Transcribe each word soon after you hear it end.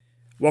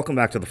Welcome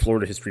back to the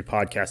Florida History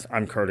Podcast.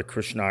 I'm Kartik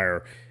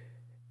Krishnaiyer,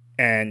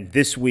 and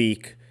this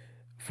week,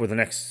 for the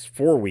next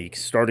 4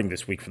 weeks, starting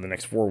this week for the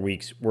next 4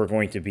 weeks, we're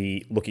going to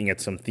be looking at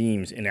some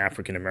themes in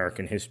African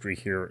American history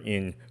here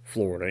in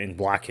Florida, in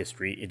Black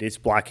history. It is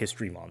Black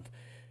History Month,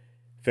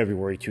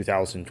 February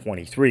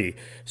 2023.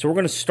 So we're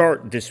going to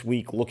start this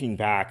week looking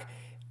back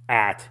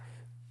at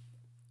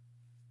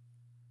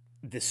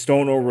the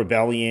Stono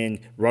Rebellion,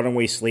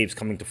 runaway slaves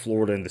coming to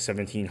Florida in the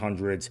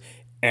 1700s,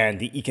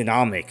 and the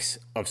economics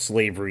of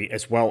slavery,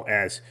 as well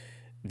as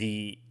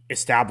the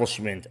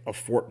establishment of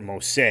Fort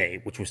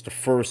Mose, which was the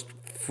first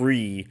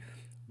free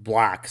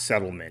black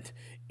settlement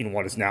in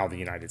what is now the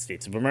United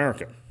States of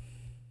America.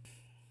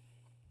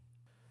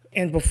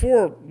 And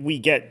before we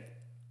get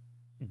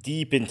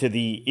deep into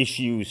the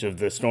issues of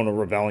the Stono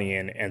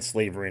Rebellion and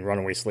slavery and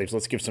runaway slaves,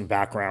 let's give some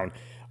background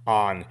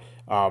on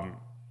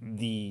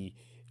the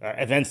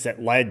events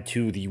that led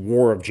to the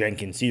War of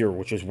Jenkins Ear,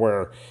 which is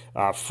where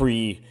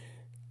free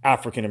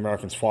African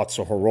Americans fought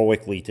so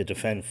heroically to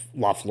defend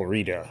La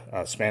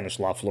Florida, Spanish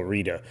La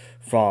Florida,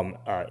 from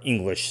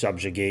English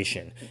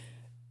subjugation.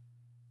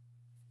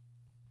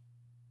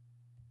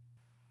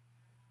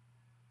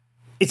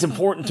 It's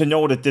important to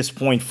note at this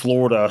point,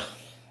 Florida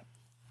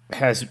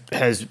has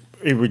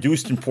a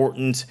reduced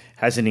importance,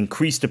 has an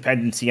increased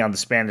dependency on the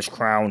Spanish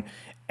crown,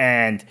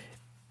 and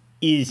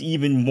is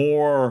even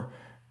more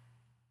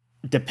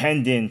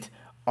dependent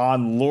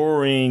on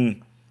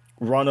luring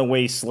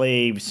runaway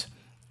slaves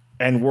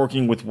and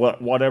working with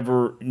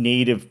whatever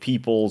native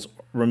peoples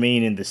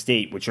remain in the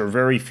state, which are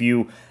very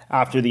few.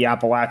 After the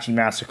Appalachian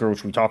Massacre,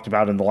 which we talked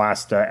about in the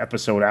last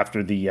episode,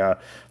 after the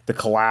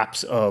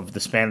collapse of the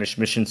Spanish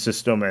mission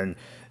system and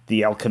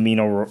the El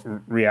Camino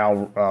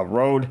Real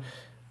Road,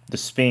 the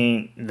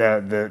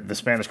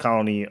Spanish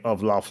colony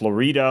of La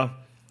Florida,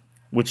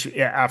 which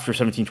after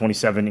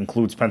 1727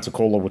 includes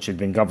Pensacola, which had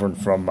been governed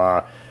from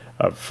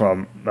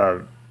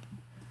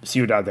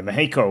Ciudad de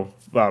Mexico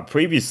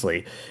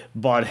previously,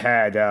 but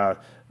had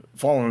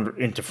fallen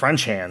into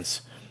French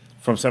hands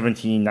from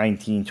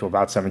 1719 to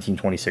about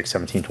 1726,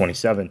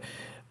 1727,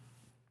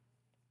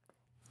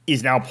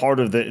 is now part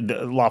of the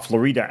La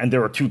Florida, and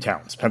there are two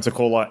towns,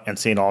 Pensacola and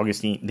St.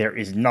 Augustine. There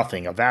is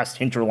nothing, a vast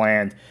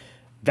hinterland,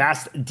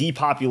 vast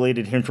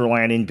depopulated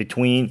hinterland in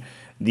between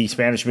the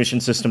Spanish mission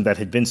system that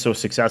had been so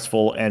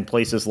successful and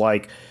places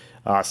like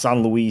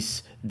San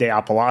Luis de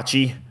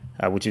Apalache,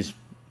 which is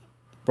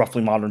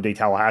roughly modern-day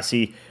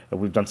Tallahassee.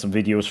 We've done some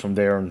videos from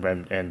there,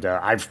 and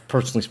I've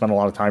personally spent a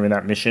lot of time in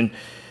that mission,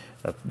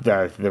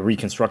 the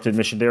reconstructed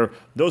mission there.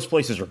 Those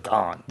places are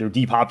gone. They're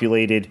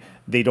depopulated.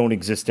 They don't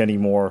exist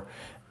anymore,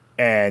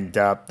 and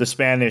the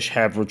Spanish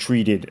have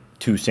retreated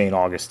to St.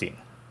 Augustine.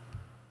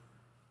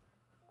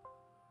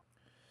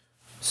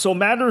 So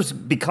matters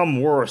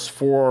become worse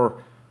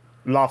for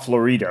La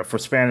Florida, for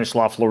Spanish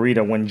La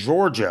Florida, when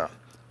Georgia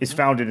is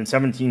founded in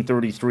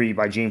 1733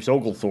 by James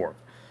Oglethorpe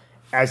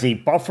as a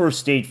buffer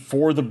state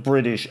for the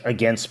British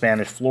against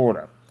Spanish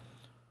Florida.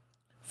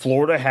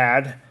 Florida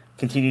had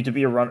continued to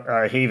be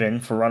a haven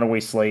for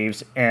runaway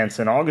slaves, and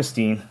San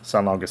Augustine,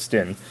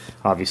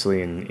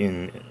 obviously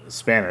in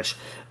Spanish,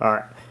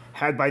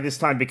 had by this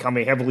time become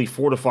a heavily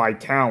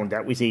fortified town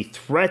that was a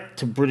threat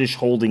to British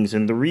holdings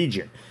in the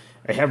region,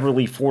 a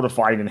heavily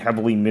fortified and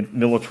heavily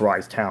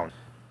militarized town.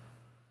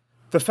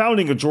 The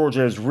founding of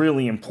Georgia is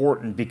really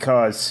important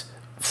because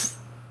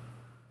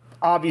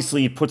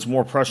obviously it puts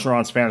more pressure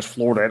on Spanish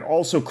Florida. It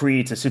also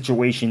creates a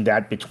situation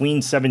that between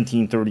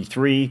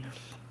 1733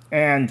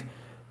 and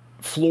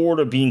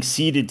Florida being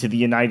ceded to the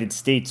United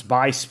States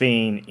by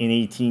Spain in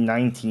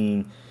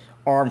 1819,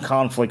 armed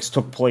conflicts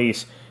took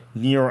place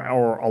near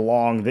or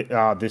along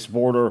this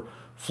border.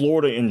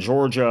 Florida and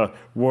Georgia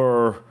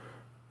were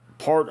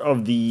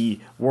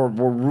were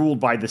ruled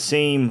by the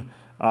same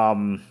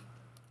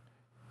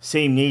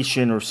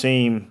nation or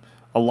same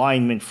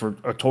alignment for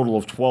a total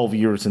of 12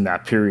 years in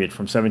that period,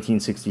 from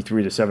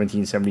 1763 to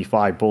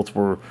 1775. Both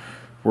were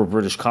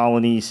British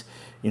colonies.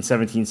 In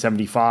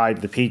 1775,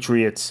 the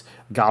Patriots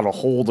got a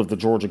hold of the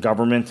Georgia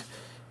government.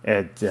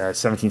 At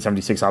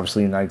 1776,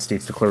 obviously, the United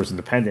States declares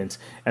independence.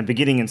 And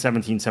beginning in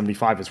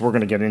 1775, as we're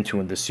going to get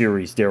into in this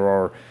series, there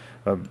are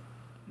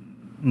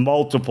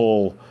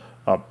multiple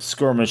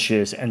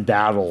skirmishes and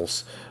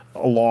battles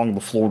along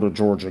the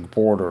Florida-Georgia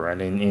border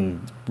and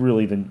in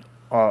really the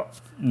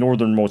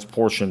northernmost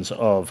portions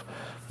of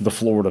the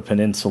Florida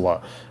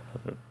Peninsula,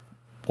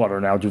 what are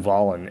now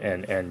Duval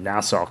and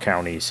Nassau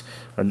counties.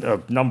 A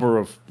number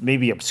of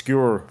maybe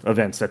obscure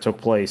events that took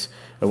place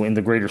in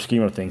the greater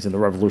scheme of things in the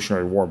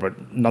Revolutionary War,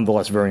 but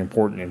nonetheless very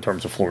important in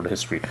terms of Florida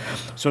history.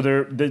 So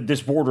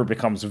this border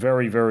becomes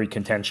very, very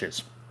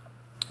contentious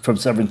from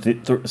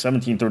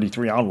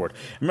 1733 onward.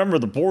 Remember,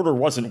 the border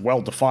wasn't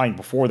well defined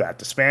before that.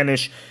 The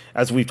Spanish,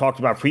 as we've talked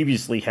about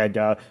previously,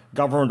 had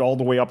governed all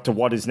the way up to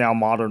what is now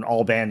modern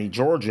Albany,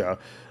 Georgia,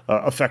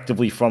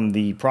 effectively from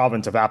the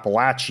province of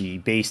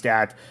Appalachia, based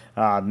at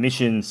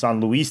Mission San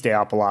Luis de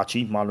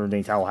Apalache,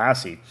 modern-day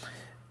Tallahassee.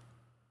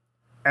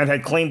 and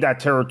had claimed that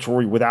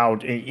territory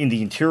in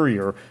the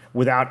interior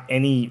without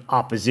any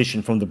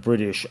opposition from the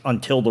British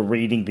until the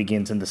raiding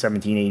begins in the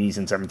 1780s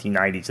and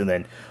 1790s, and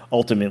then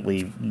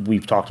ultimately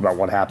we've talked about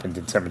what happened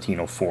in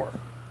 1704.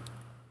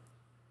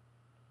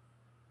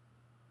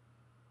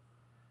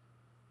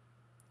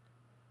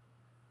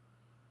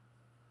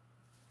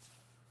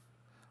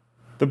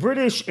 The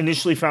British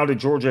initially founded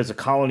Georgia as a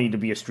colony to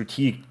be a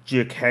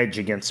strategic hedge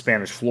against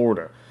Spanish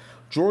Florida.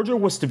 Georgia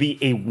was to be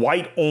a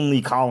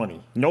white-only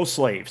colony, no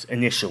slaves,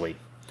 initially.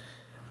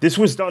 This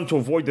was done to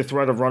avoid the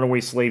threat of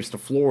runaway slaves to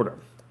Florida.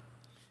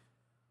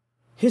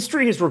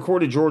 History has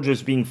recorded Georgia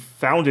as being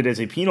founded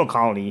as a penal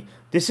colony.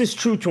 This is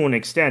true to an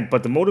extent,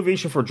 but the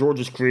motivation for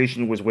Georgia's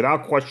creation was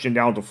without question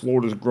down to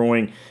Florida's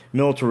growing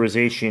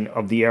militarization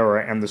of the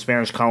era and the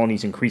Spanish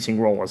colony's increasing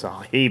role as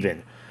a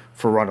haven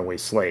for runaway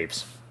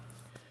slaves.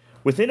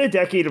 Within a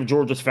decade of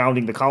Georgia's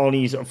founding, the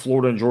colonies of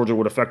Florida and Georgia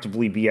would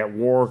effectively be at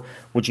war,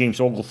 with James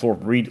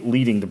Oglethorpe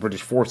leading the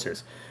British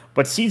forces.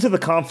 But seeds of the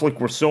conflict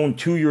were sown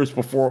 2 years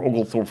before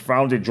Oglethorpe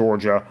founded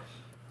Georgia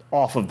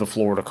off of the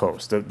Florida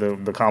coast.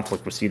 The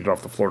conflict was seeded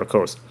off the Florida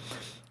coast.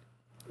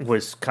 It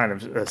was kind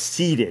of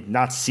seeded,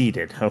 not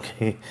seeded,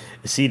 okay?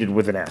 Seeded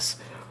with an S.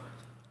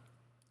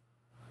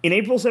 In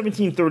April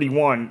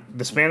 1731,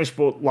 the Spanish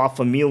boat La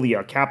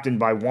Familia, captained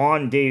by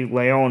Juan de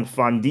Leon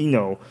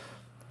Fandino,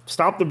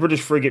 stopped the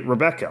British frigate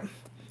Rebecca.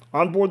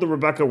 On board the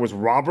Rebecca was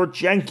Robert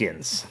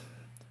Jenkins.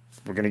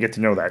 We're going to get to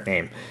know that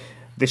name.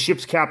 The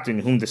ship's captain,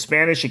 whom the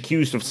Spanish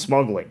accused of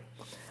smuggling.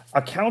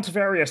 Accounts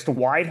vary as to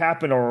why it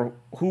happened or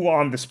who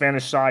on the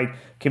Spanish side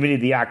committed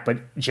the act,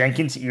 but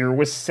Jenkins' ear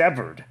was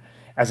severed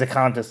as a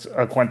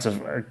consequence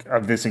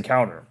of this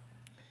encounter.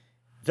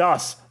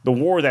 Thus, the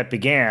war that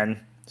began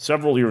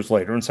several years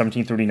later, in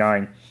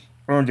 1739,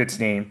 earned its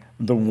name,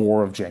 the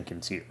War of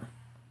Jenkins' Ear.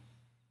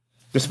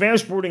 The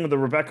Spanish boarding of the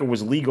Rebecca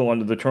was legal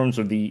under the terms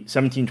of the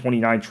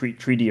 1729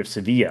 Treaty of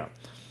Seville.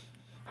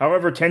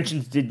 However,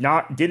 tensions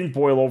didn't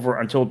boil over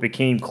until it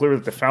became clear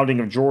that the founding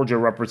of Georgia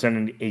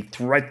represented a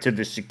threat to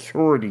the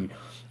security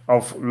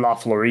of La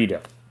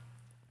Florida.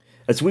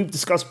 As we've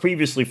discussed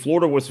previously,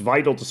 Florida was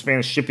vital to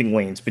Spanish shipping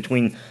lanes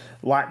between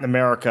Latin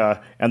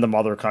America and the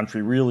mother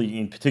country, really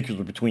in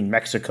particular between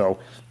Mexico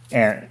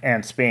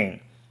and Spain.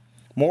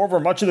 Moreover,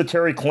 much of the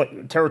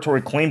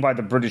territory claimed by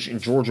the British in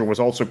Georgia was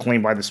also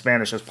claimed by the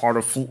Spanish as part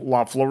of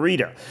La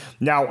Florida.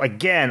 Now,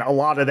 again, a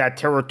lot of that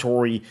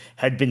territory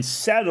had been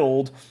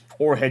settled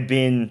or had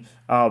been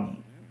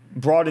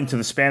brought into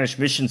the Spanish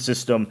mission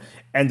system,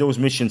 and those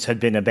missions had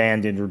been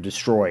abandoned or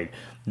destroyed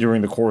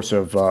during the course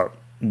of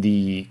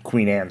the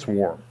Queen Anne's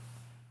War.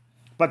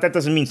 But that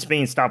doesn't mean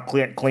Spain stopped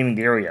claiming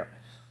the area.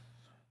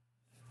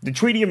 The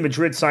Treaty of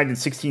Madrid, signed in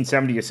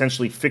 1670,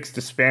 essentially fixed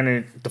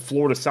the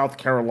Florida-South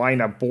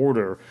Carolina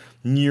border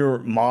near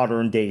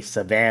modern-day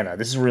Savannah.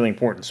 This is really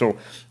important. So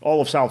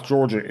all of South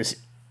Georgia is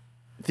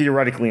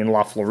theoretically in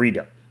La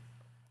Florida.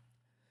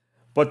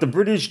 But the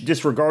British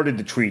disregarded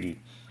the treaty.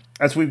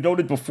 As we've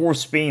noted before,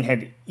 Spain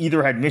had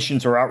either had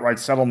missions or outright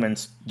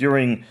settlements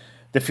during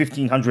the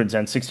 1500s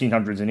and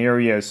 1600s in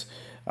areas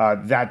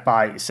that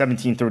by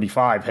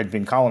 1735 had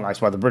been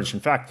colonized by the British. In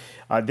fact,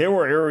 there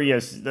were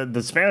areas,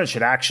 the Spanish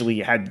had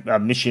actually had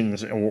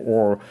missions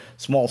or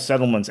small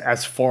settlements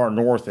as far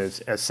north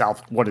as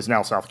what is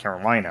now South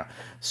Carolina.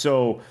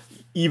 So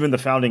even the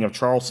founding of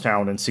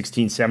Charlestown in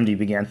 1670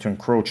 began to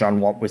encroach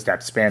on what was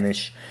that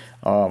Spanish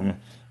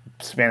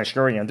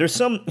area. And there's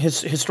some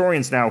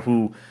historians now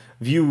who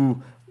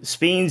view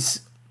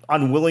Spain's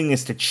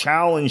unwillingness to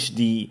challenge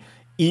the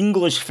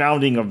English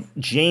founding of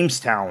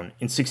Jamestown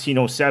in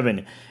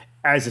 1607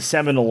 as a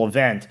seminal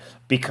event,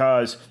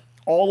 because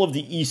all of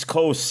the East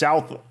Coast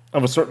south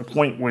of a certain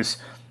point was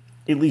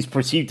at least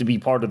perceived to be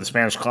part of the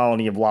Spanish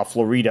colony of La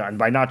Florida, and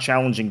by not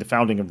challenging the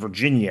founding of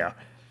Virginia,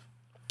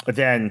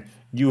 then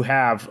you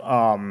have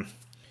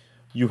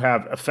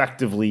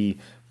effectively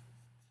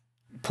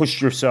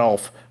pushed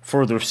yourself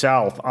further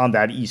south on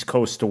that East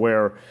Coast to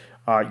where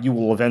you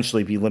will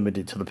eventually be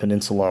limited to the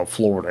peninsula of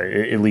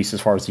Florida, at least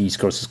as far as the East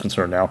Coast is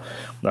concerned. Now,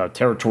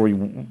 territory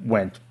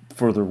went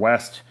further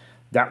west.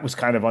 That was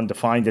kind of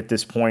undefined at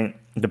this point.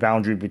 The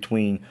boundary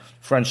between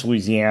French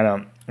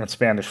Louisiana and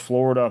Spanish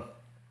Florida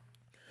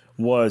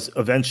was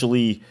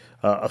eventually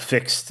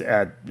affixed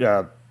at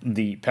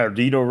the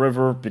Perdido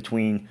River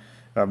between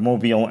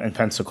Mobile and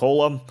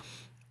Pensacola.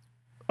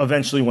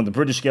 Eventually, when the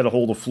British get a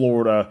hold of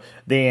Florida,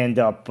 they end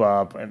up,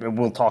 and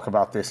we'll talk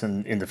about this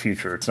in the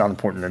future, it's not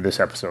important in this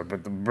episode,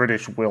 but the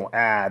British will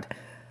add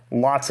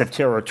lots of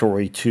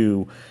territory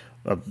to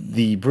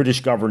the British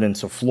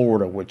governance of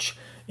Florida, which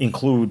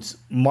includes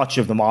much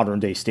of the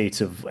modern-day states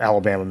of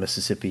Alabama,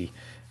 Mississippi,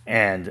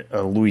 and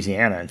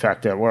Louisiana. In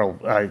fact,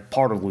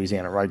 part of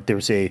Louisiana, right?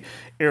 There's a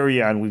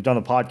area, and we've done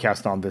a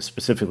podcast on this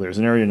specifically, there's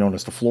an area known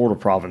as the Florida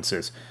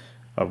provinces,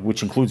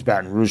 which includes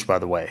Baton Rouge, by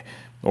the way,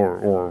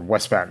 or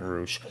West Baton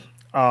Rouge,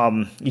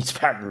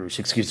 East Baton Rouge,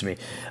 excuse me,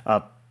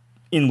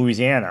 in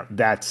Louisiana.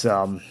 That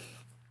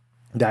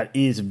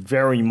is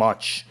very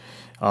much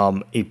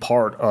a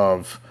part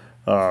of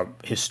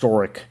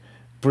historic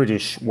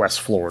British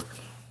West Florida.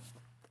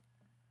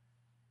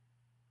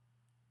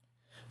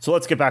 So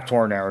let's get back to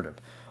our narrative.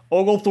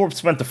 Oglethorpe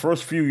spent the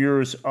first few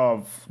years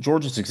of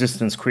Georgia's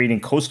existence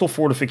creating coastal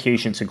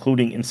fortifications,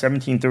 including in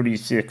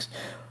 1736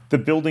 the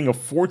building of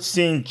Fort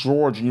St.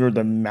 George near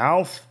the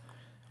mouth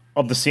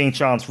of the St.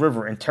 Johns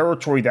River in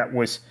territory that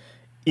was,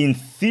 in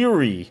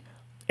theory,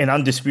 an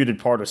undisputed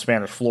part of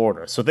Spanish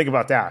Florida. So think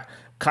about that.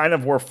 Kind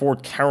of where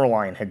Fort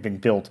Caroline had been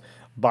built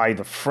by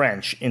the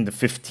French in the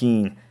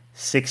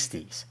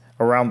 1560s,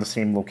 around the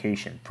same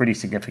location. Pretty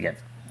significant.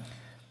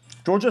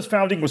 Georgia's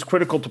founding was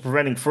critical to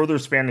preventing further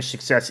Spanish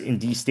success in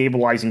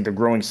destabilizing the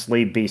growing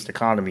slave-based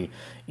economy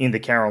in the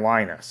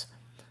Carolinas.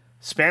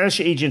 Spanish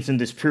agents in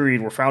this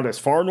period were found as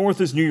far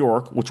north as New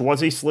York, which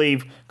was a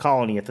slave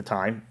colony at the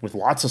time, with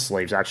lots of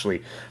slaves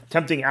actually,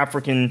 tempting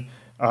African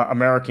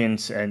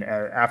Americans and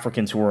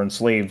Africans who were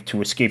enslaved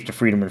to escape to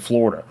freedom in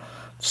Florida.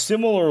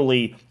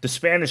 Similarly, the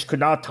Spanish could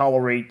not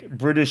tolerate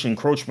British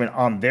encroachment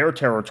on their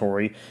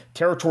territory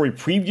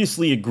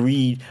previously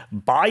agreed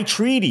by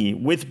treaty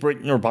with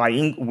Britain or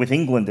with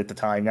England at the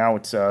time. Now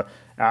it's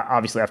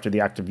obviously after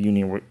the Act of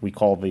Union, we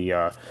call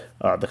the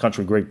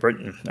country Great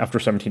Britain after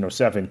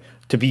 1707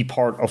 to be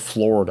part of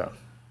Florida.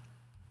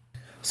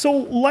 So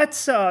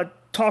let's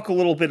talk a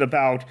little bit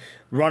about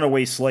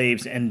runaway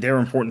slaves and their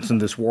importance in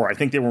this war. I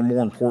think they were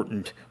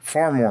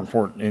far more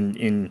important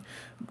in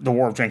the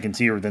War of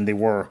Jenkins Ear than they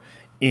were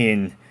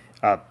in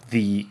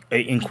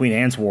Queen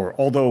Anne's War.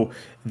 Although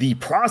the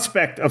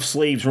prospect of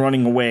slaves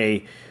running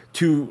away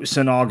to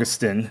St.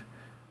 Augustine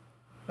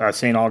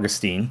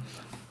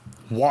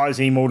was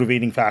a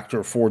motivating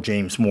factor for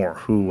James More,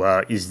 who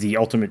is the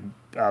ultimate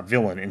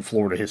villain in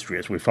Florida history,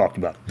 as we've talked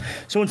about.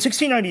 So in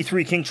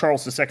 1693, King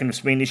Charles II of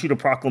Spain issued a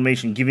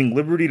proclamation giving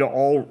liberty to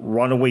all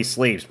runaway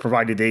slaves,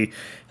 provided they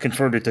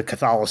converted to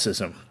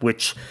Catholicism,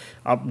 which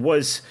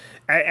was,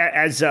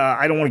 as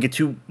I don't want to get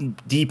too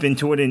deep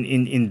into it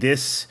in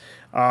this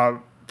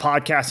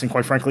podcast, and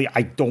quite frankly,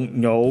 I don't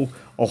know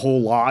a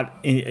whole lot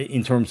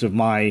in terms of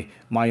my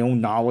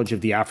own knowledge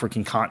of the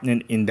African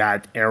continent in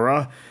that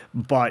era,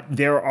 but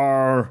there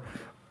are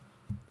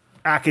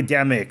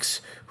academics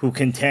who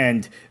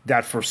contend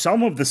that for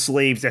some of the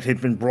slaves that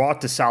had been brought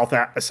to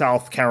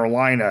South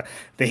Carolina,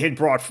 they had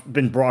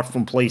been brought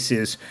from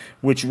places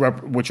which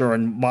are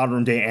in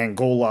modern-day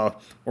Angola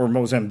or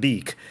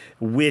Mozambique,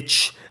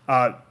 which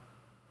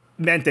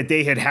meant that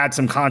they had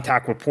some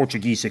contact with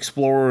Portuguese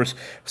explorers.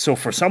 So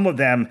for some of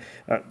them,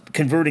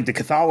 converting to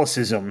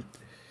Catholicism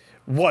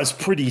was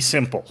pretty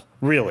simple,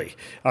 really,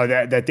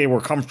 that they were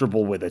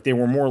comfortable with it. They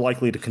were more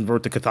likely to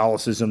convert to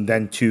Catholicism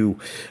than to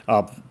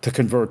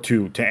convert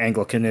to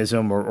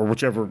Anglicanism or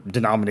whichever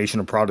denomination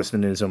of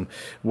Protestantism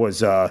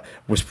was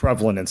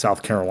prevalent in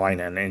South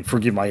Carolina. And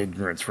forgive my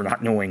ignorance for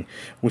not knowing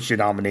which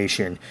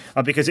denomination,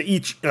 because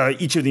each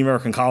of the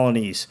American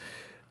colonies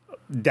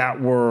that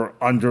were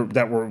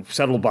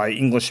settled by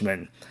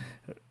Englishmen,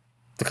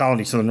 the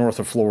colonies to the north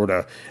of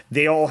Florida,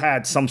 they all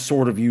had some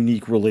sort of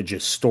unique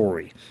religious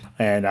story.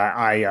 And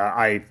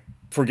I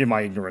forgive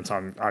my ignorance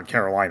on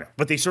Carolina,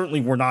 but they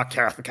certainly were not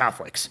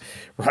Catholics,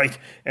 right?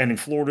 And in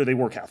Florida, they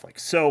were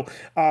Catholics. So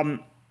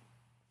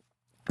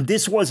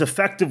this was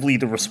effectively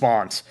the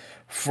response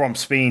from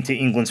Spain to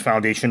England's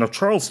foundation of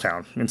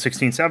Charlestown in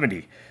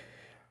 1670.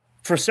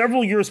 For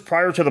several years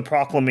prior to the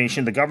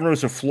proclamation, the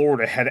governors of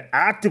Florida had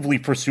actively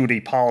pursued a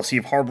policy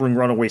of harboring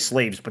runaway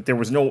slaves, but there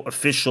was no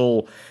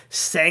official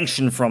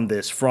sanction from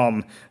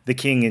the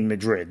king in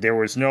Madrid. There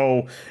was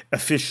no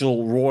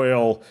official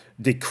royal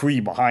decree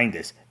behind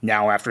this.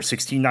 Now, after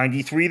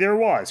 1693, there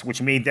was, which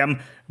made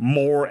them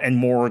more and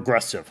more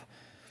aggressive.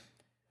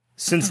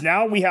 Since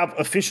now we have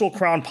official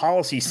crown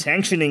policy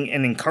sanctioning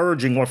and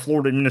encouraging what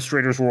Florida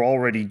administrators were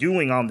already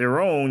doing on their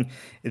own,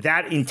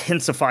 that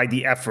intensified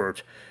the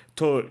effort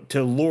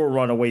to lure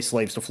runaway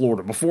slaves to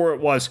Florida. Before it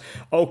was,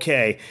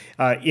 okay,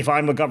 if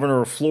I'm a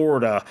governor of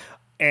Florida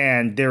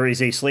and there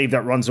is a slave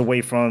that runs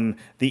away from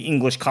the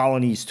English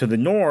colonies to the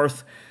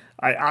north,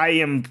 I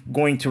am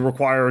going to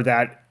require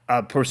that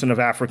person of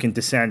African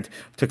descent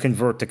to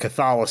convert to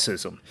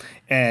Catholicism.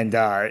 And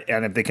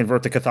if they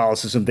convert to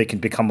Catholicism, they can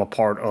become a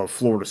part of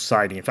Florida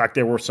society. In fact,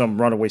 there were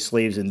some runaway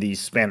slaves in these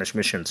Spanish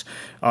missions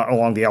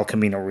along the El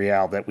Camino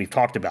Real that we've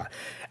talked about.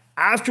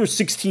 After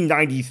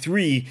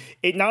 1693,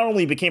 it not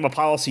only became a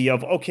policy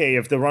of, okay,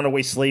 if the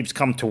runaway slaves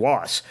come to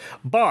us,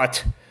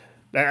 but,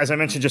 as I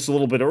mentioned just a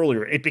little bit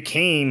earlier, it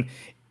became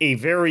a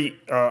very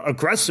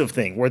aggressive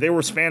thing where there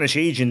were Spanish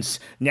agents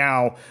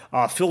now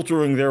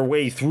filtering their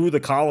way through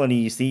the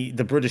colonies, the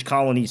British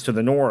colonies to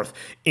the north,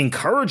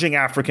 encouraging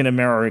African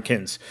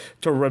Americans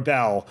to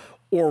rebel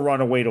or run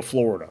away to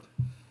Florida.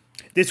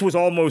 This was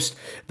almost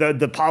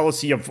the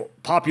policy of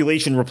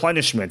population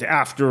replenishment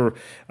after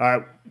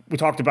we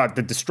talked about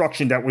the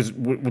destruction that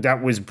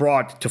was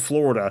brought to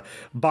Florida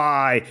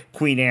by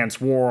Queen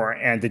Anne's War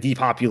and the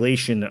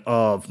depopulation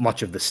of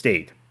much of the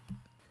state.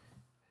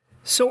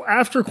 So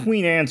after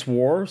Queen Anne's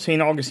War,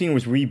 St. Augustine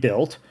was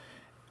rebuilt,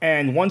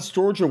 and once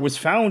Georgia was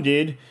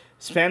founded,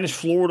 Spanish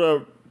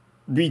Florida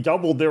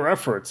redoubled their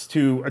efforts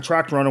to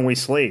attract runaway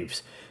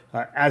slaves.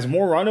 As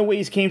more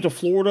runaways came to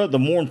Florida, the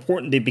more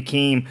important they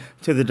became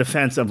to the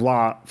defense of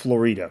La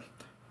Florida.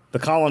 the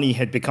colony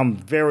had become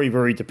very,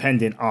 very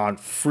dependent on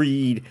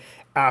freed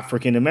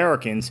African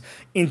Americans,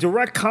 in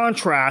direct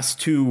contrast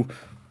to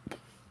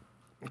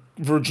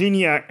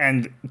Virginia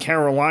and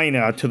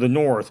Carolina to the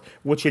north,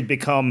 which had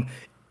become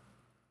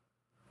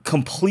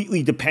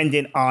completely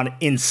dependent on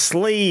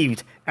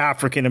enslaved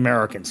African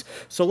Americans.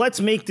 So let's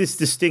make this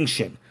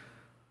distinction.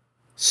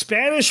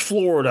 Spanish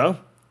Florida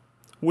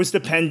was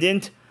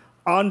dependent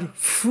on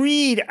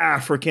freed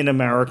African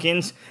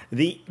Americans.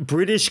 The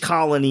British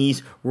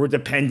colonies were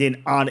dependent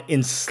on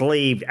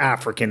enslaved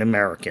African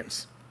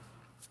Americans.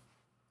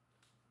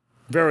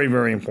 Very,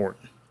 very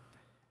important.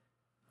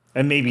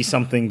 And maybe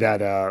something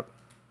that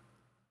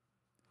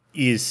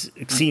is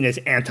seen as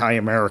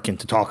anti-American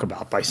to talk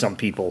about by some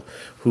people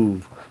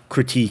who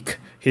critique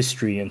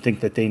history and think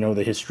that they know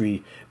the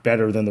history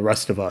better than the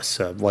rest of us,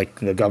 like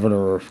the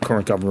governor or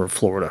current governor of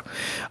Florida.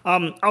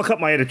 I'll cut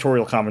my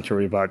editorial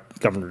commentary about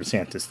Governor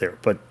DeSantis there.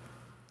 But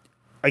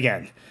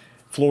again,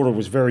 Florida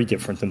was very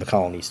different than the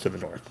colonies to the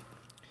north.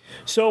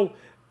 So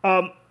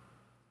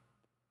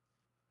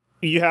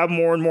you have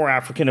more and more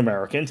African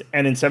Americans.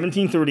 And in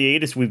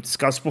 1738, as we've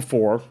discussed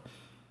before,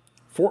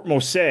 Fort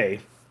Mose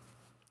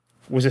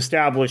was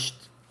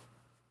established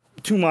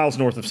 2 miles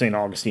north of St.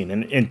 Augustine.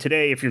 And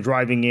today, if you're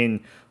driving in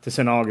to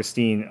St.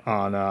 Augustine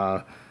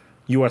on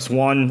US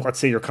 1, let's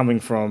say you're coming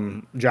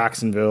from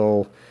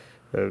Jacksonville,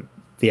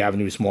 the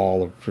Avenues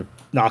Mall, or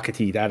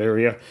Nocatee, that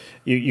area,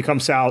 you come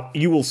south,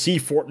 you will see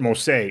Fort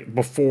Mose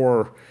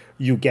before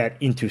you get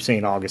into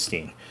St.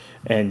 Augustine.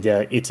 And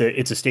it's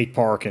a state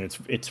park, and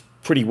it's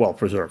pretty well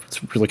preserved.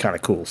 It's really kind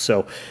of cool.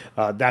 So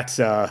that's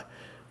a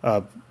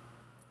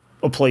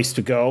place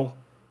to go.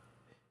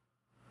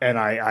 And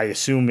I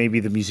assume maybe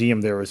the museum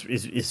there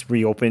is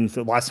reopened.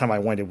 The last time I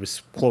went, it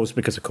was closed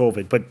because of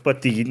COVID.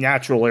 But the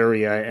natural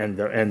area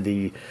and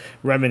the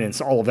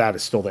remnants, all of that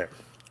is still there.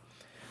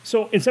 So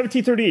in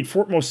 1738,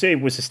 Fort Mose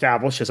was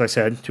established, as I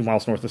said, 2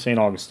 miles north of St.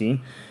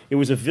 Augustine. It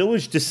was a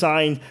village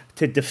designed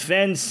to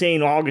defend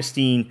St.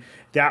 Augustine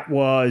that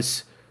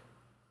was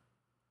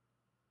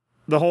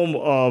the home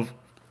of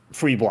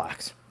free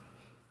blacks.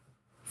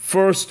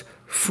 First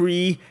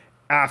free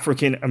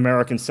African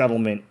American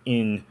settlement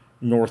in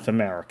North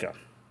America.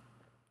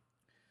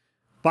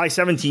 By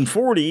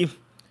 1740,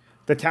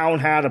 the town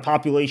had a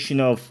population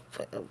of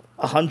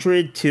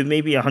 100 to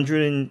maybe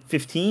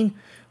 115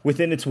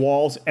 within its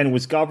walls and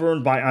was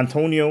governed by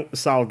Antonio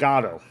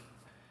Salgado.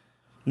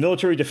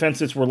 Military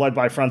defenses were led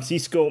by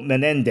Francisco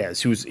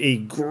Menendez, who's a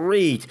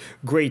great,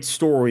 great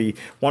story,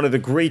 one of the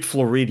great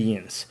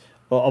Floridians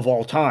of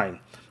all time,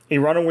 a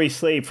runaway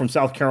slave from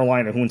South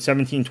Carolina who in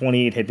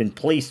 1728 had been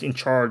placed in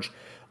charge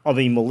of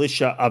a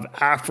militia of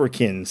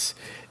Africans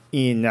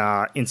in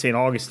St.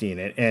 Augustine.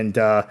 And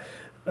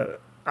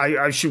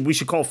we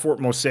should call Fort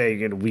Mose,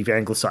 we've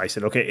anglicized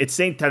it, okay? It's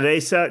St.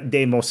 Teresa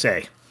de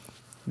Mose.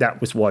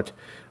 That was what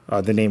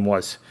the name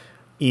was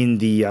in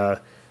the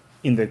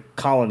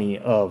colony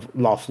of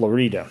La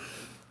Florida.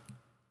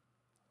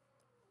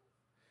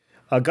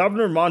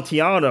 Governor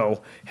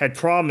Montiano had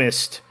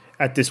promised,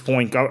 at this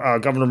point,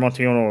 Governor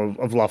Montiano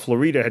of La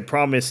Florida had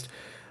promised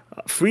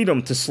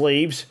freedom to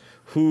slaves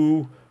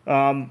who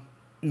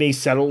may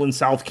settle in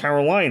South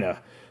Carolina.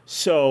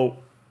 So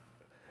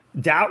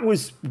that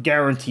was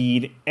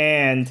guaranteed,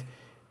 and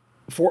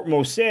Fort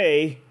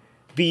Mose,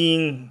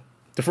 being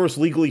the first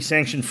legally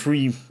sanctioned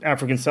free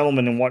African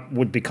settlement in what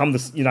would become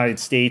the United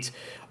States,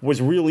 was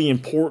really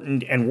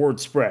important, and word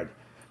spread.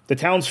 The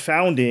town's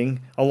founding,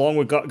 along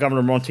with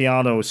Governor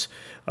Montiano's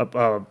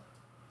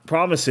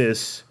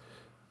promises,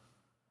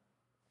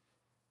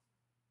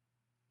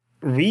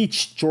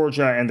 reached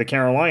Georgia and the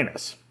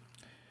Carolinas.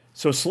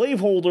 So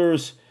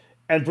slaveholders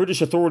and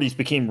British authorities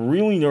became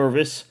really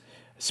nervous.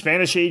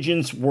 Spanish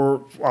agents were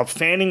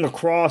fanning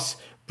across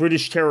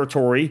British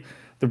territory,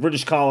 the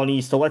British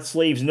colonies, to let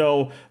slaves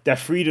know that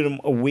freedom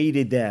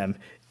awaited them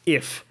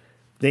if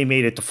they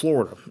made it to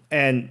Florida.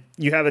 And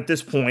you have at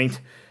this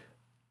point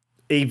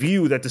a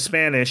view that the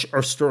Spanish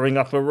are stirring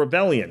up a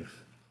rebellion.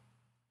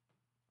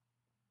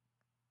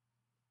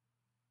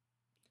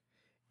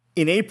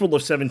 In April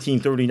of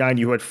 1739,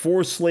 you had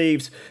 4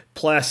 slaves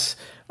plus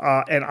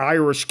an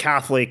Irish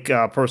Catholic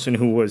person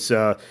who was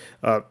a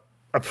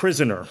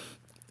prisoner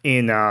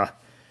in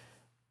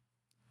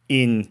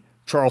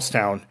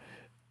Charlestown.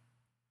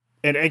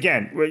 And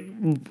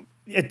again,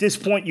 at this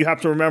point, you have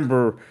to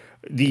remember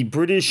the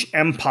British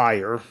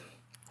Empire,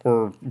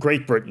 or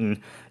Great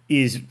Britain,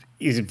 is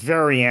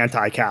very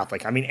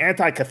anti-Catholic. I mean,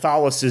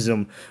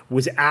 anti-Catholicism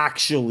was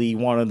actually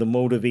one of the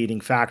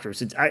motivating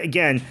factors. I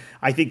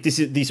think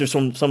these are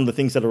some of the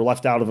things that are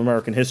left out of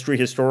American history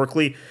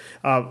historically.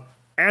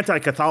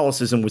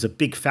 Anti-Catholicism was a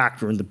big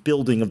factor in the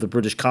building of the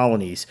British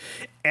colonies.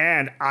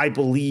 And I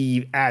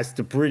believe as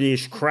the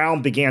British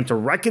Crown began to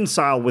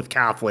reconcile with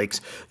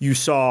Catholics, you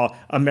saw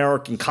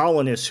American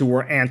colonists who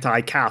were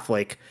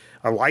anti-Catholic,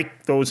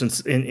 like those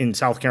in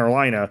South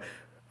Carolina,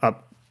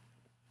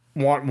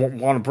 want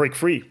to break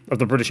free of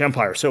the British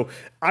Empire. So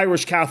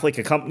Irish Catholic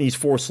accompanies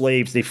 4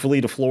 slaves. They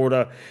flee to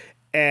Florida.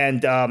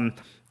 And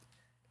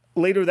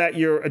later that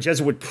year, a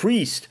Jesuit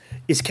priest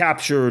is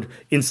captured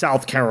in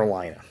South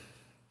Carolina.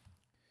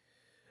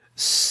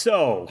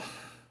 So,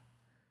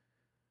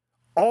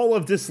 all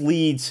of this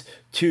leads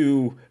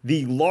to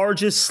the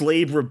largest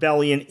slave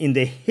rebellion in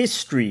the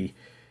history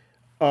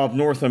of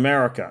North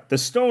America, the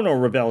Stono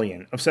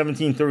Rebellion of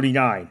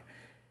 1739.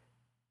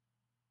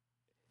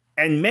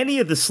 And many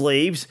of the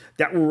slaves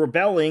that were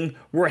rebelling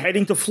were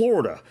heading to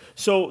Florida.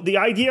 So the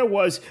idea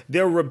was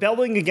they're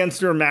rebelling against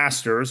their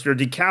masters. They're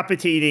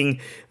decapitating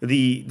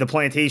the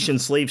plantation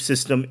slave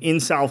system in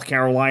South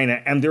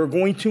Carolina, and they're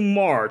going to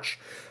march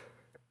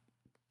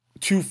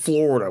to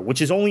Florida,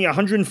 which is only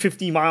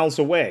 150 miles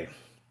away.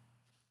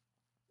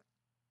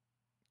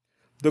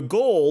 The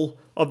goal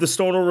of the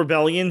Stono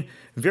Rebellion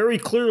very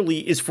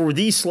clearly is for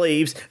these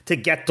slaves to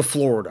get to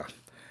Florida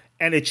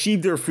and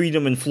achieve their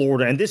freedom in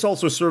Florida. And this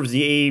also serves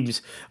the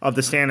aims of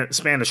the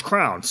Spanish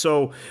crown.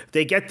 So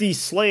they get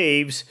these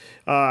slaves,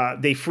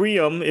 they free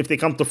them if they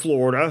come to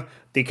Florida,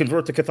 they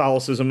convert to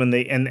Catholicism,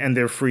 and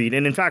they're freed.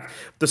 And in fact,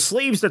 the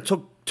slaves that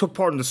took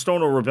part in the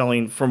Stono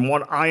Rebellion, from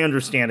what I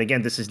understand,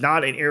 again, this is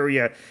not an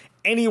area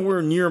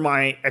anywhere near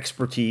my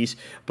expertise,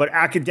 but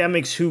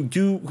academics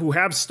who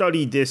have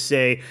studied this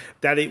say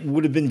that it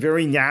would have been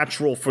very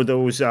natural for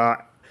those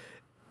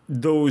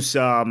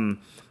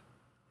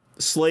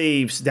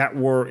slaves that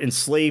were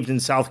enslaved in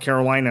South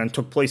Carolina and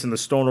took place in the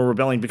Stono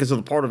Rebellion, because of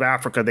the part of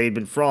Africa they had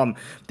been from,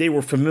 they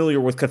were familiar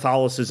with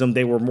Catholicism.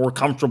 They were more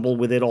comfortable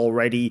with it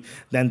already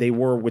than they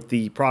were with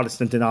the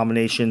Protestant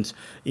denominations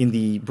in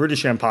the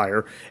British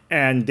Empire,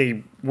 and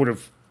they would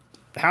have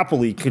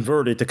happily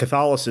converted to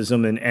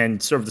Catholicism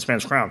and served the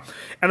Spanish crown.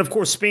 And of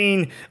course,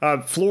 Spain,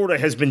 Florida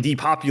has been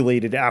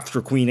depopulated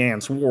after Queen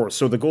Anne's War.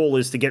 So the goal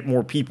is to get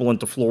more people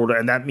into Florida.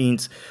 And that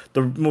means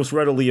the most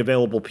readily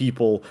available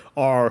people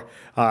are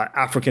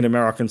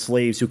African-American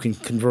slaves who can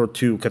convert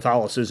to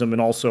Catholicism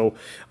and also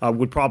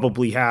would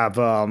probably have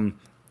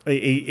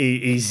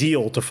a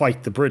zeal to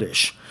fight the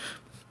British.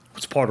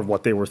 It's part of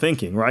what they were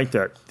thinking, right?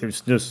 That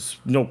there's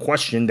no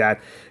question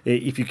that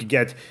if you could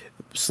get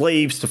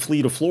slaves to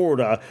flee to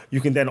Florida,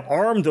 you can then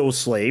arm those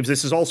slaves.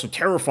 This is also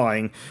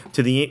terrifying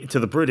to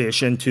the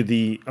British and to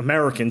the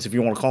Americans, if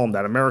you want to call them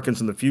that,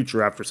 Americans in the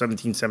future after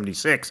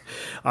 1776,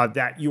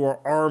 that you are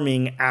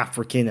arming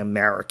African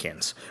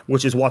Americans,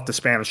 which is what the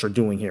Spanish are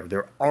doing here.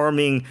 They're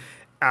arming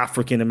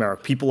African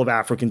American, people of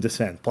African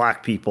descent,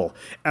 black people,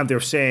 and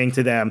they're saying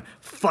to them,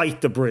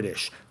 fight the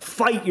British,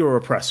 fight your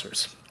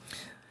oppressors.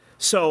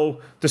 So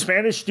the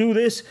Spanish do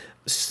this.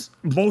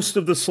 Most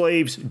of the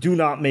slaves do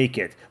not make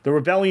it. The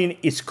rebellion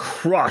is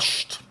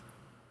crushed.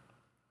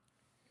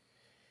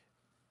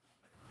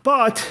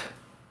 But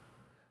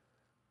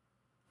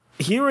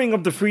hearing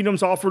of the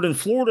freedoms offered in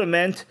Florida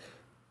meant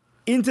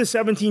into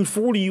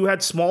 1740 you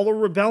had smaller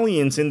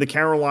rebellions in the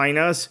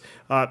Carolinas,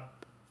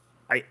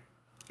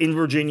 in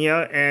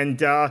Virginia, and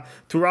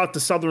throughout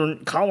the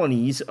southern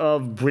colonies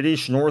of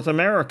British North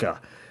America.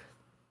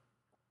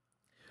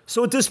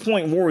 So at this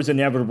point, war is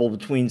inevitable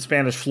between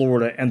Spanish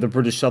Florida and the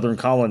British southern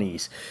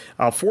colonies.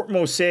 Fort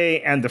Mose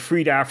and the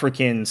freed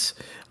Africans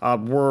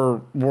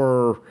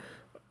were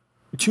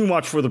too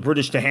much for the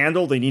British to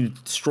handle. They needed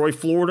to destroy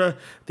Florida.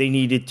 They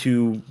needed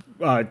to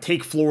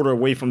take Florida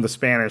away from the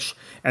Spanish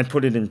and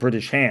put it in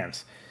British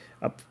hands.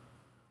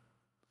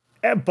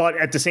 But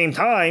at the same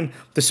time,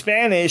 the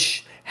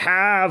Spanish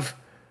have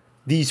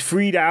these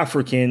freed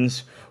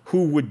Africans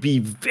who would be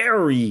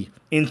very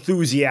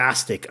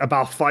enthusiastic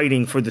about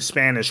fighting for the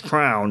Spanish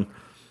crown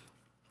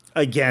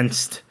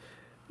against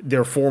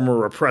their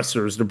former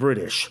oppressors, the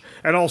British.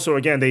 And also,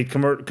 again, they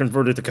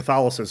converted to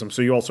Catholicism,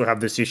 so you also have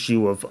this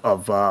issue of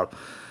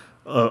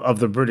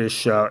the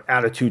British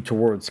attitude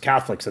towards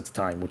Catholics at the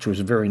time, which was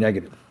very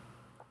negative.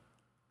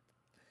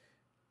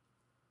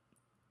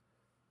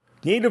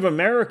 Native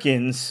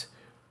Americans,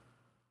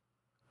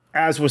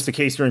 as was the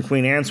case during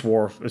Queen Anne's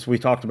War, as we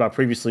talked about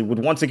previously, would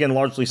once again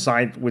largely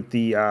side with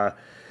the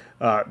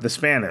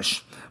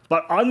Spanish.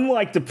 But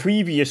unlike the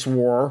previous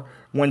war,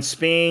 when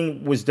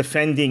Spain was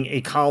defending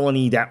a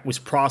colony that was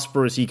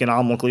prosperous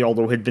economically,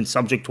 although it had been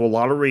subject to a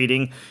lot of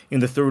raiding in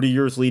the 30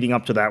 years leading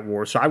up to that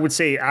war. So I would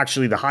say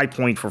actually the high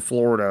point for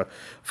Florida,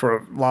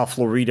 for La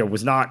Florida,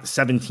 was not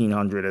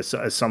 1700, as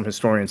some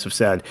historians have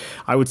said.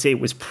 I would say it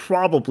was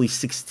probably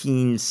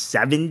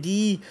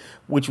 1670,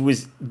 which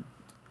was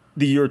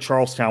the year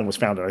Charlestown was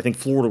founded. I think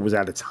Florida was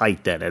at its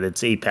height then, at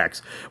its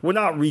apex. Would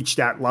not reach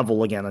that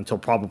level again until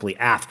probably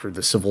after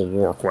the Civil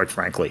War, quite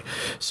frankly.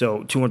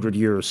 So 200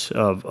 years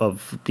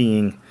of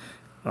being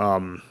a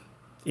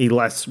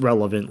less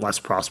relevant, less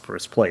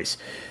prosperous place.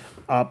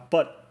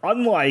 But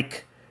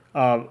unlike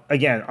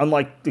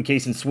the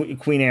case in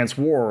Queen Anne's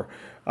War,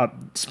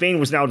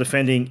 Spain was now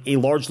defending a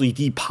largely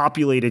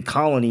depopulated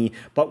colony,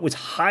 but was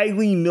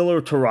highly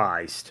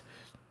militarized,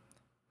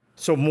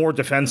 so more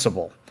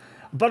defensible.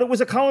 But it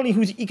was a colony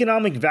whose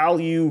economic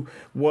value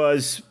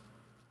was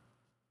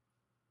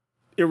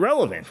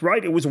irrelevant,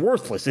 right? It was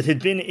worthless. It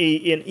had been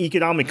an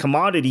economic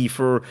commodity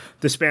for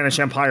the Spanish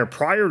Empire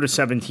prior to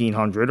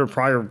 1700, or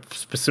prior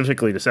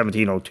specifically to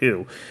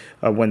 1702,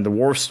 when the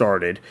war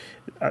started.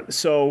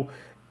 So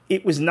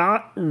it was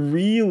not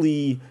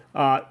really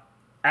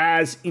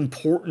as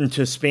important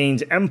to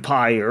Spain's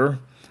empire,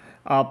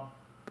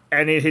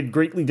 and it had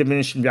greatly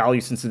diminished in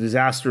value since the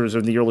disasters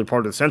of the early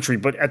part of the century.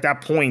 But at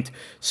that point,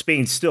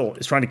 Spain still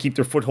is trying to keep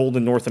their foothold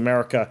in North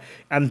America,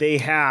 and they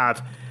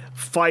have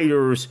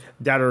fighters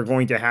that are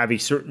going to have a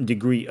certain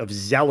degree of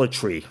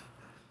zealotry.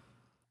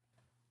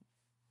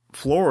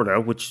 Florida,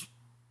 which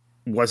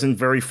wasn't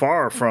very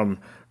far from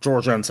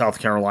Georgia and South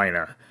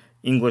Carolina,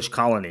 English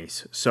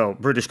colonies, so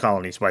British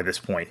colonies by this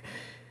point.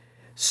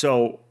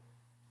 So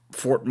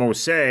Fort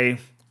Mose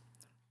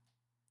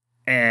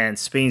and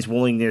Spain's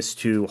willingness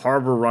to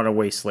harbor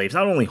runaway slaves,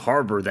 not only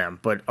harbor them,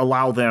 but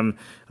allow them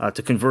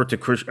to convert to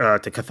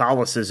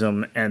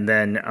Catholicism and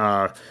then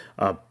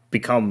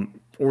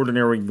become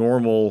ordinary,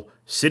 normal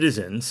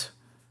citizens,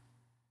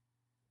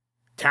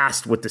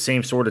 tasked with the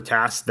same sort of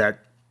tasks that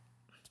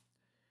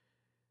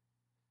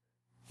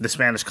the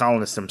Spanish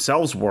colonists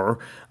themselves were,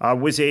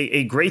 was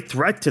a great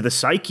threat to the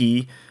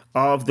psyche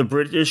of the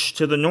British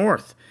to the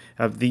north,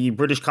 of the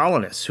British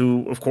colonists,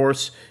 who, of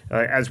course,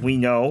 as we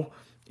know,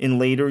 in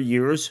later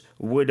years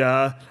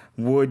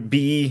would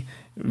be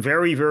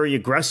very, very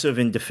aggressive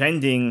in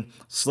defending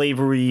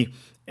slavery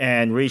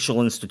and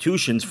racial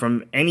institutions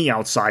from any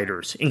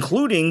outsiders,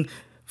 including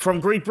from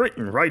Great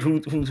Britain, right,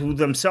 who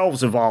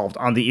themselves evolved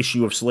on the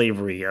issue of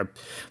slavery.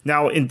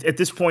 Now, at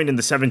this point in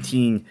the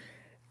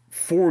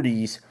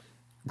 1740s,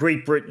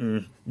 Great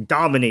Britain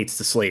dominates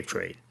the slave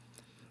trade.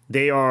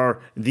 They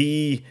are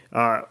the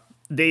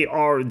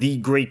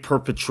great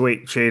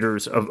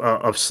perpetrators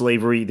of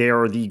slavery. They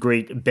are the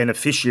great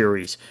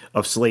beneficiaries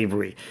of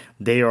slavery.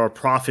 They are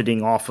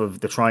profiting off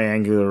of the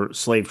triangular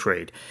slave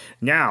trade.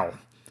 Now,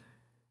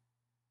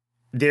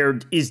 there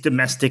is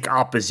domestic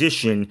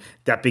opposition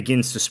that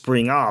begins to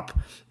spring up.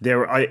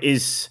 There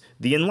is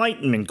the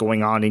Enlightenment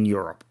going on in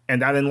Europe,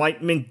 and that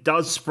Enlightenment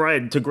does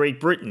spread to Great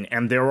Britain,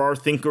 and there are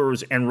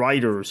thinkers and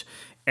writers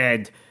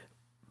and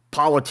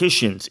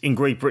politicians in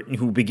Great Britain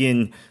who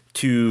begin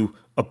to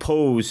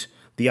oppose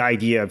the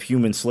idea of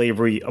human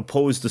slavery,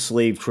 oppose the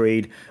slave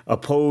trade,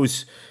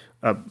 oppose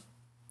the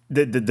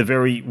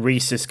very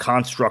racist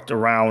construct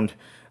around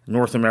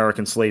North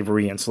American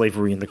slavery and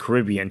slavery in the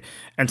Caribbean.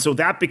 And so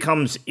that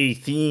becomes a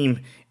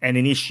theme and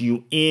an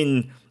issue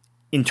in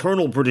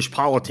internal British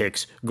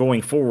politics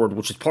going forward,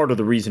 which is part of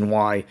the reason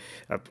why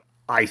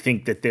I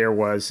think that there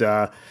was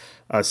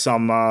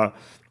some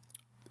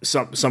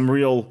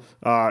real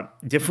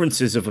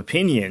differences of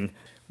opinion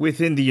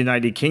within the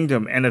United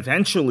Kingdom, and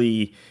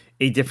eventually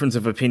a difference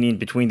of opinion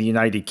between the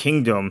United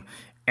Kingdom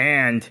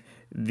and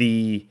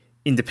the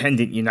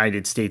independent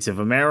United States of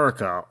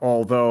America.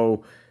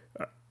 Although,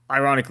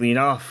 ironically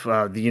enough,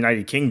 the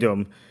United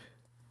Kingdom,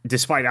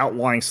 despite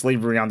outlawing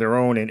slavery on their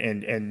own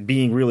and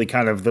being really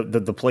kind of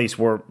the place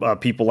where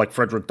people like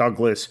Frederick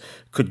Douglass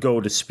could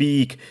go to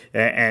speak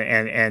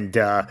and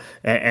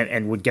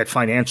would get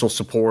financial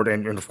support,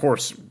 and of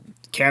course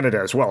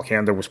Canada as well.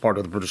 Canada was part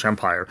of the British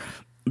Empire.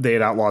 They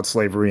had outlawed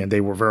slavery, and they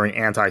were very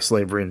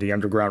anti-slavery, and the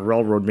Underground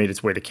Railroad made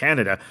its way to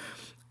Canada.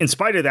 In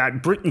spite of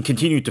that, Britain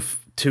continued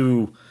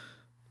to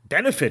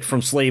benefit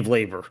from slave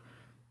labor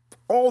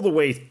all the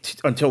way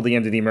until the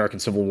end of the American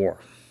Civil War.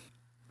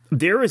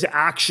 There is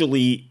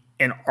actually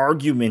an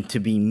argument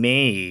to be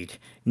made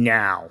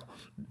now,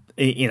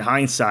 in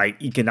hindsight,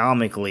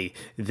 economically,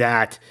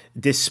 that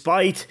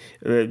despite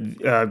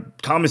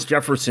Thomas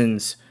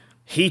Jefferson's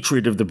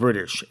hatred of the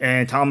British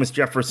and Thomas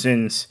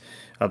Jefferson's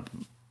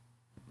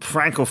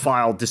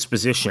Francophile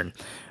disposition,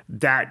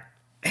 that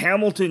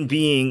Hamilton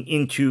being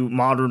into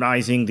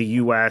modernizing the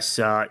U.S.,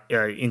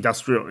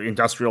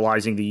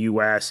 industrializing the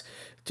U.S.,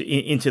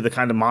 into the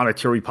kind of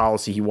monetary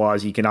policy he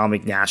was,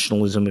 economic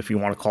nationalism, if you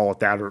want to call it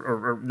that,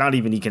 or not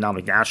even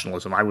economic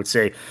nationalism. I would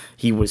say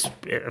he was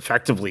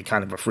effectively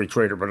kind of a free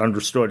trader, but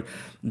understood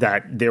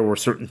that there were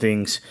certain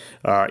things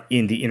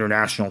in the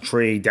international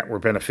trade that were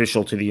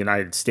beneficial to the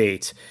United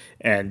States,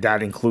 and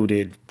that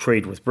included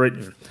trade with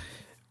Britain.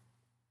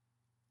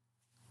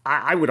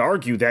 I would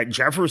argue that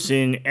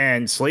Jefferson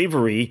and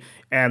slavery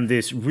and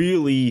this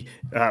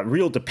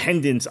real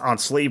dependence on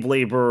slave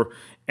labor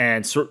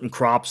and certain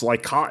crops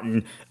like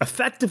cotton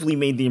effectively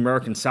made the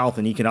American South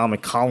an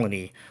economic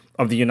colony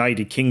of the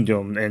United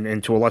Kingdom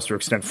and to a lesser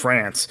extent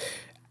France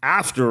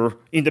after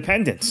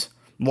independence,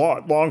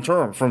 long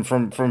term,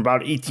 from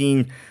about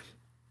 1810,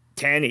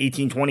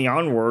 1820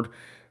 onward.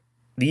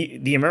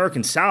 The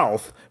American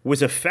South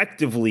was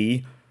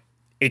effectively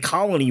a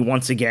colony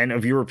once again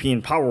of European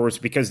powers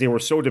because they were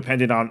so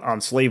dependent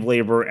on slave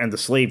labor and the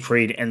slave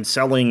trade and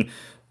selling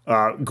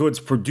goods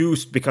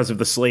produced because of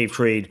the slave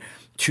trade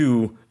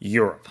to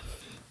Europe.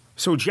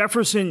 So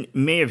Jefferson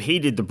may have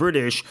hated the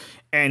British,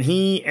 and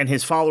he and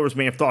his followers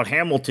may have thought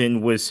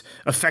Hamilton was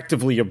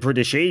effectively a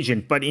British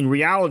agent, but in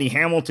reality,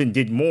 Hamilton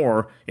did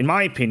more, in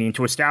my opinion,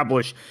 to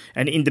establish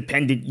an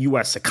independent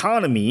U.S.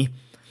 economy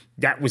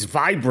that was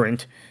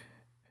vibrant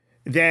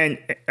than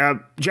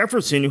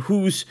Jefferson,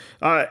 whose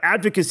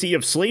advocacy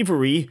of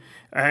slavery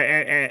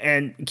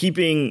and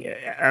keeping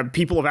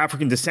people of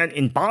African descent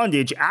in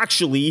bondage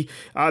actually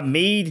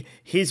made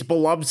his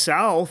beloved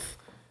South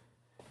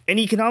an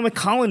economic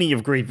colony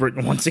of Great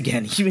Britain once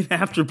again, even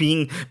after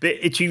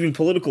achieving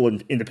political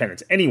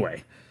independence.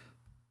 Anyway,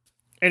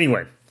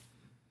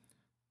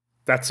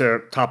 that's a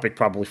topic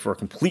probably for a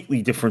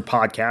completely different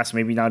podcast,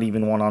 maybe not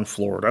even one on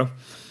Florida.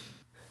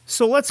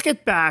 So let's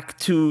get back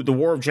to the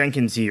War of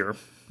Jenkins' Ear.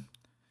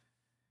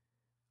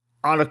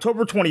 On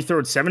October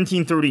 23rd,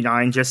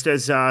 1739, just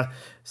as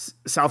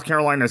South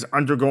Carolina is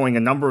undergoing a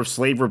number of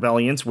slave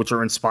rebellions, which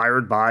are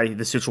inspired by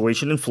the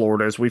situation in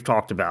Florida, as we've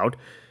talked about,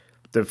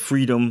 the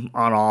freedom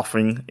on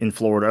offering in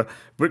Florida,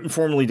 Britain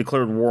formally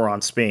declared war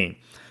on Spain.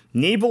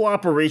 Naval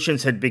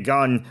operations had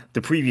begun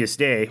the previous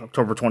day,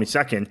 October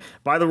 22nd,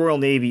 by the Royal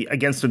Navy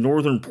against the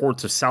northern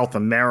ports of South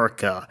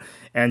America,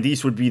 and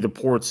these would be the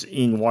ports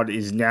in what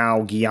is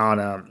now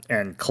Guyana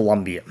and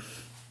Colombia.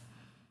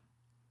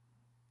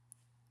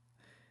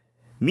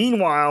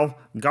 Meanwhile,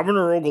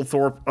 Governor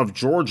Oglethorpe of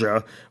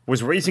Georgia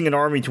was raising an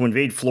army to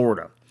invade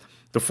Florida.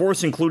 The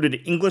force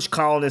included English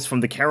colonists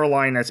from the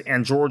Carolinas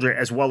and Georgia,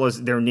 as well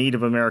as their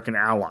Native American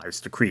allies,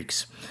 the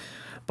Creeks.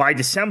 By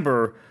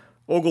December,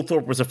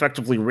 Oglethorpe was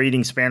effectively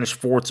raiding Spanish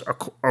forts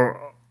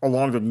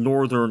along the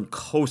northern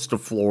coast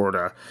of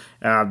Florida.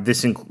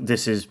 This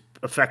is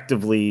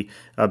effectively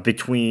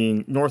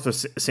between north of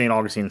St.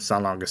 Augustine and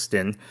San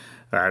Agustin,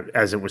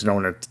 as it was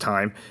known at the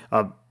time,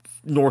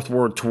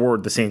 northward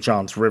toward the St.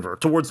 Johns River,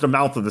 towards the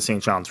mouth of the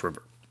St. Johns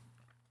River.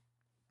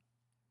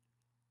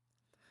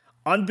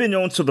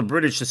 Unbeknownst to the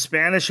British, the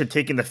Spanish had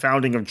taken the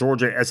founding of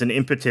Georgia as an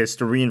impetus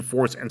to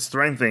reinforce and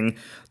strengthen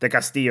the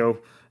Castillo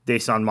de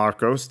San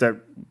Marcos, that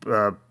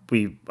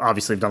we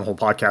obviously have done a whole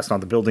podcast on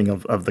the building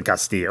of the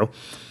Castillo.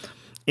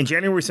 In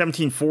January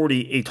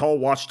 1740, a tall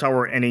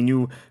watchtower and a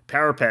new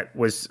parapet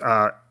was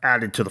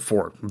added to the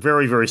fort.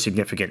 Very, very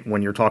significant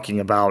when you're talking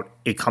about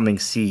a coming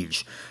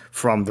siege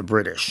from the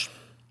British.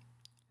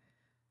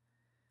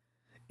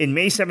 In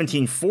May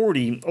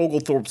 1740,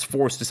 Oglethorpe's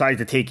force decided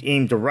to take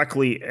aim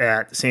directly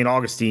at St.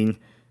 Augustine.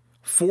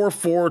 4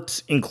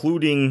 forts,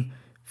 including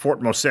Fort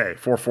Mose,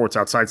 4 forts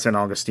outside St.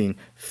 Augustine,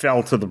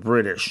 fell to the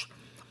British.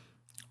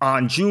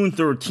 On June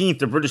 13th,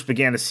 the British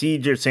began a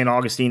siege of St.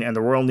 Augustine, and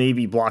the Royal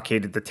Navy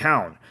blockaded the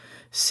town.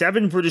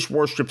 7 British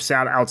warships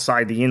sat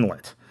outside the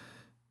inlet.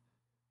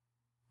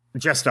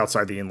 Just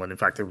outside the inlet, in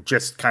fact. They were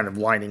just kind of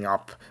lining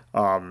up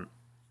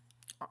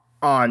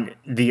on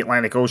the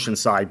Atlantic Ocean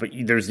side, but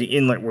there's the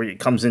inlet where it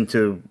comes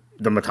into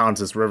the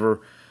Matanzas River,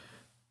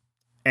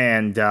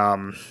 and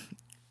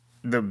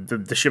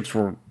the ships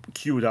were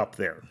queued up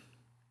there.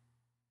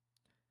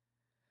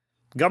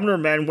 Governor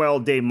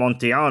Manuel de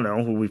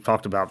Monteano, who we've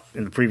talked about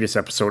in the previous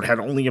episode, had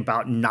only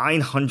about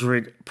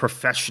 900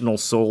 professional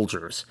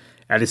soldiers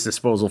at his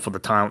disposal for the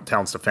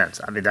town's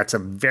defense. I mean, that's a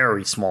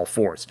very small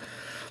force.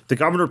 The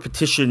governor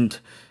petitioned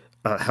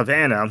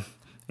Havana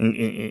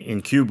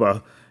in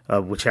Cuba,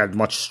 which had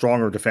much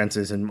stronger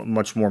defenses and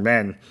much more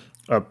men,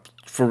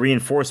 for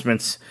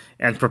reinforcements,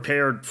 and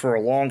prepared for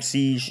a long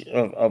siege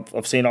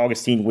of St.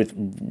 Augustine with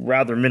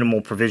rather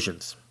minimal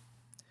provisions.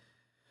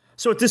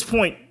 So at this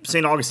point,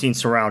 St. Augustine's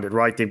surrounded,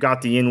 right? They've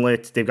got the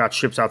inlet. They've got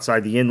ships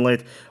outside the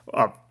inlet.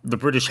 The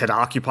British had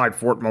occupied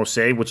Fort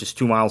Mose, which is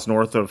 2 miles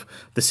north of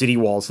the city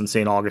walls in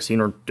St.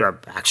 Augustine, or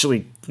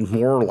actually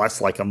more or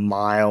less like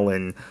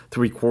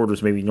 1.75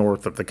 miles maybe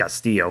north of the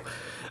Castillo.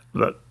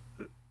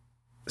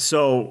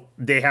 So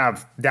they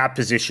have that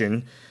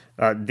position.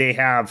 They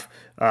have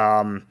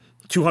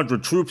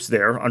 200 troops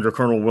there under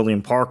Colonel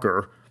William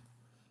Parker.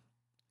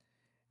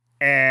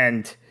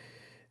 And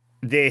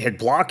they had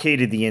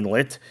blockaded the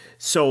inlet,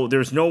 so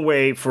there's no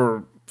way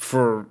for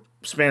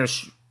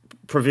Spanish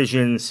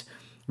provisions,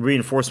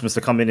 reinforcements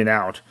to come in and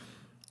out.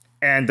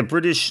 And the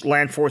British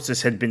land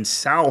forces had been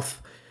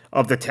south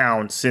of the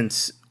town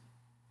since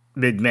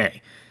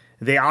mid-May.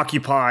 They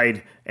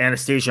occupied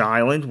Anastasia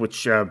Island,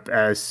 which,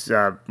 as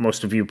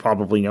most of you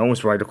probably know,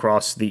 is right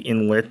across the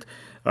inlet,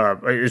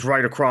 is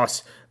right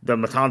across the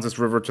Matanzas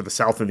River to the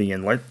south of the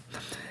inlet.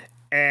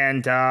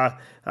 And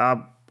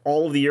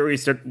all of the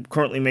areas that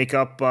currently make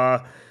up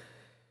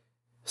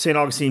St.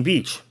 Augustine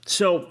Beach.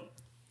 So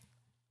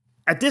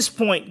at this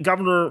point,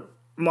 Governor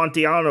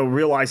Monteano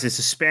realizes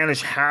the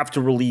Spanish have to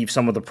relieve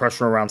some of the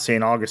pressure around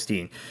St.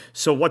 Augustine.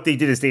 So what they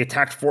did is they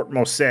attacked Fort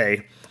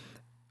Mose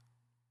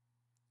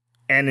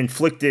and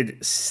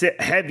inflicted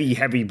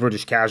heavy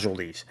British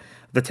casualties.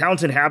 The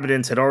town's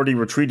inhabitants had already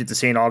retreated to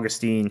St.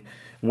 Augustine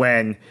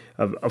when,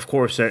 of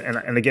course,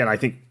 and again, I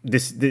think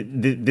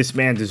this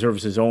man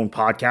deserves his own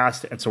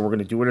podcast, and so we're going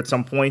to do it at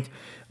some point.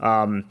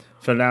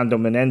 Fernando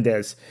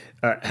Menendez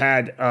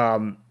had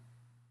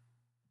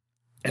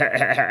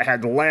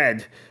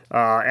led, and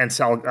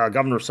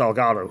Governor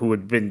Salgado, who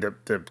had been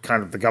the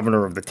kind of the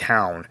governor of the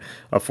town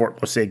of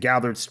Fort Mose,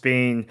 gathered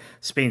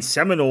Spain's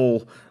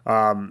Seminole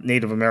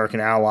Native American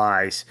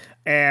allies,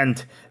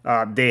 and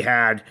they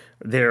had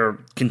their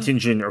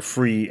contingent of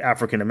free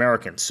African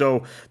Americans.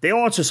 So they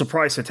launched a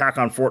surprise attack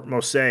on Fort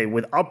Mose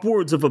with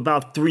upwards of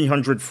about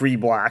 300 free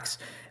blacks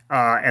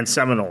and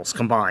Seminoles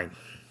combined.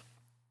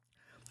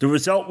 The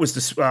result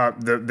was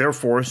their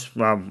force,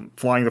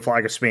 flying the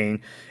flag of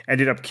Spain,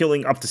 ended up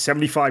killing up to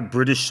 75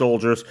 British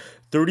soldiers.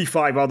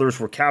 35 others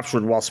were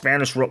captured, while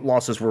Spanish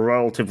losses were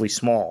relatively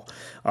small.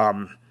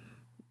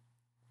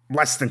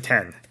 Less than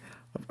 10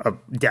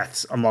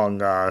 deaths among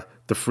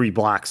the free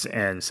blacks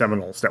and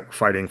Seminoles that were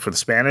fighting for the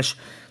Spanish.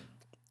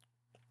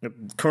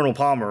 Colonel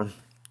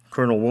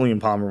William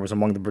Palmer, was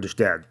among the British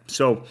dead.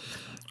 So,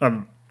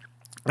 and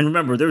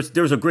remember,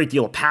 there's a great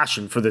deal of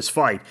passion for this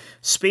fight.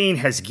 Spain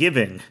has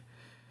given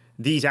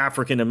these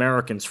African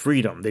Americans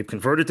freedom. They've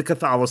converted to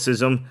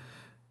Catholicism,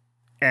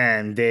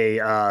 and they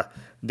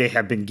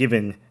have been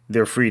given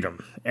their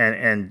freedom.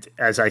 And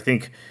as I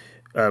think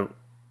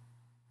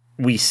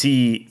we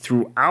see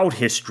throughout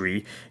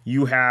history,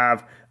 you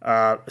have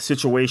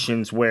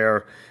situations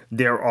where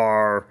there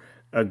are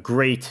a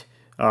great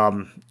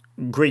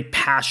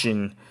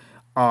passion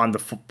on the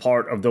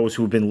part of those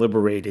who have been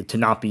liberated to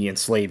not be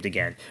enslaved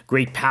again.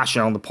 Great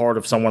passion on the part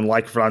of someone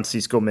like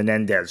Francisco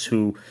Menendez,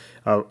 who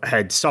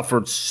had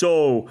suffered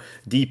so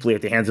deeply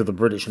at the hands of the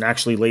British, and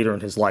actually later in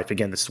his life,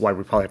 again, this is why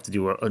we probably have to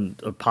do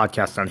a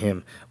podcast on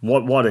him.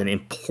 What an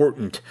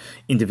important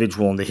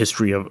individual in the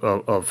history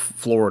of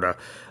Florida.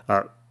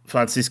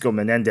 Francisco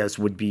Menendez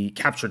would be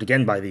captured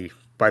again by the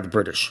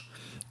British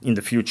in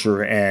the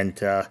future,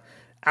 and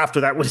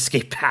after that would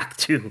escape back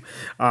to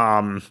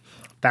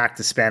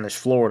Spanish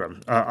Florida.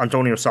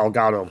 Antonio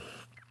Salgado,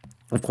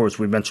 of course,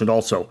 we mentioned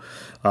also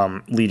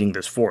leading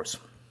this force.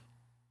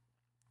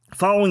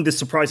 Following this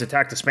surprise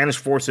attack, the Spanish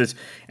forces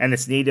and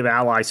its native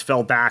allies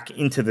fell back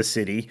into the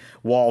city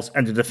walls,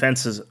 and the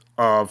defenses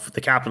of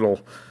the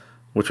capital,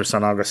 which was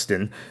San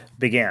Agustin,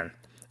 began.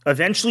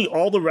 Eventually,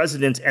 all the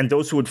residents and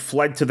those who had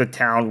fled to the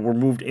town were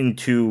moved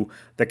into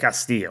the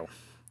Castillo.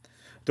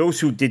 Those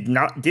who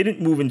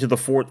didn't move into the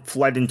fort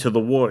fled into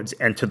the woods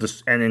and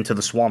into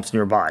the swamps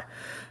nearby.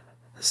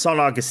 San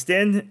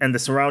Agustin and the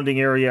surrounding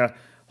area,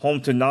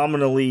 home to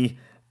normally,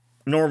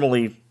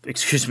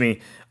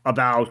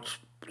 about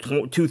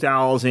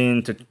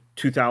 2,000 to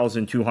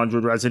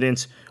 2,200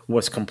 residents,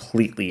 was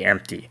completely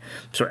empty.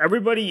 So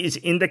everybody is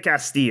in the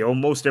Castillo.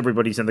 Most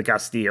everybody's in the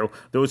Castillo.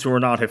 Those who are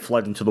not have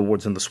fled into the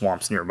woods and the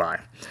swamps nearby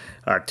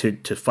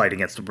to fight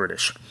against the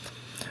British.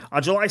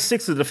 On July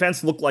 6th, the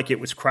defense looked like it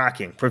was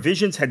cracking.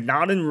 Provisions had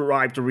not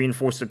arrived to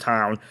reinforce the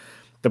town.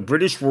 The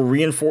British were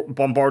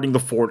bombarding the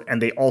fort,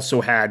 and they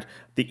also had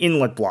the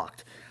inlet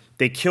blocked.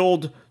 They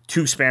killed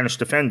 2 Spanish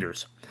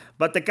defenders.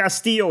 But the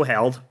Castillo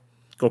held,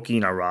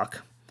 Coquina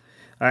Rock,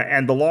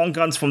 and the long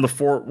guns from the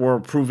fort were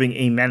proving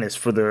a menace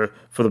for the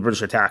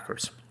British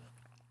attackers.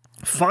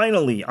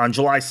 Finally, on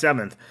July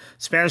 7th,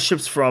 Spanish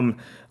ships from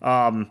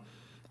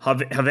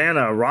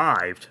Havana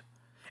arrived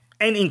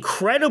and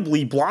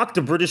incredibly blocked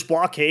the British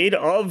blockade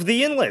of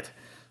the inlet.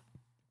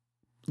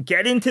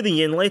 Get into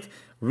the inlet,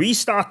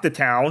 restock the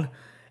town,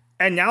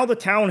 and now the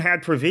town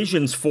had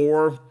provisions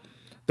for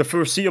the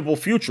foreseeable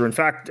future. In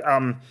fact,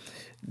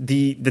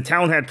 the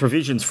town had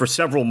provisions for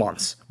several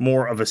months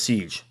more of a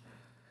siege.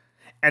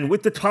 And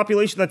with the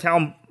population of the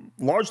town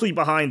largely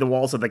behind the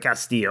walls of the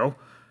Castillo,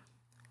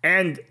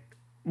 and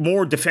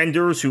more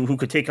defenders who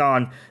could take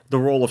on the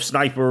role of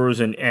snipers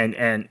and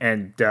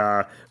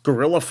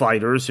guerrilla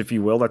fighters, if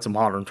you will, that's a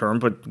modern term,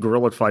 but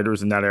guerrilla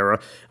fighters in that era,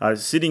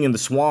 sitting in the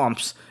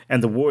swamps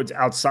and the woods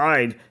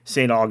outside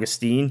St.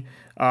 Augustine,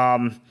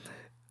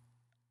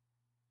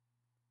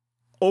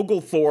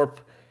 Oglethorpe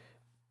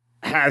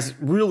has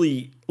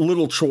really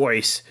little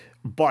choice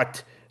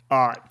but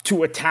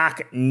to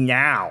attack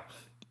now.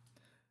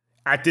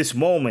 At this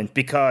moment,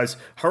 because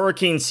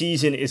hurricane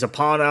season is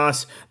upon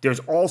us, there's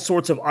all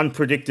sorts of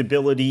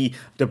unpredictability.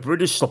 The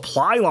British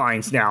supply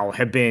lines now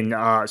have been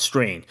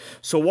strained.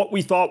 So what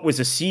we thought was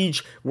a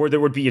siege where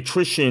there would be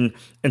attrition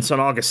in St.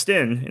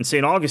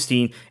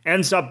 Augustine,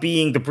 ends up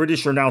being the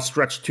British are now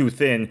stretched too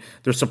thin.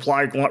 Their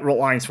supply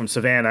lines from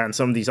Savannah and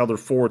some of these other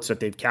forts that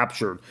they've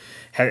captured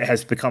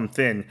has become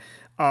thin.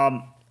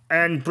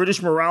 And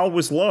British morale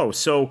was low.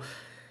 So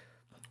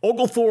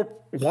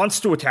Oglethorpe wants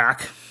to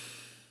attack,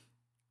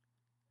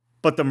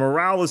 but the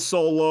morale is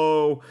so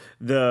low,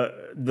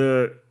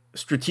 the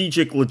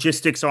strategic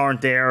logistics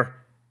aren't there.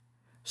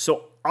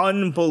 So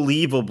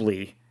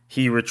unbelievably,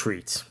 he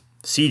retreats.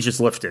 Siege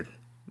is lifted,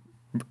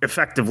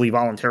 effectively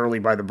voluntarily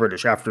by the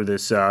British after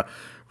this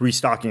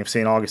restocking of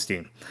St.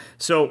 Augustine.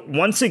 So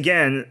once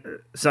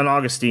again, St.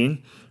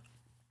 Augustine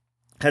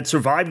had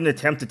survived an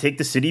attempt to take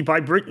the city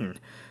by Britain.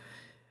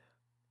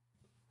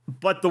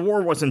 But the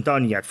war wasn't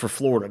done yet for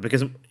Florida,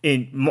 because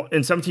in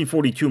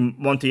 1742,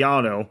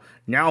 Montillano,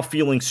 now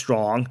feeling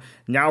strong,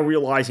 now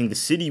realizing the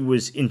city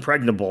was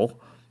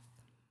impregnable,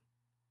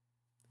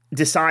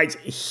 decides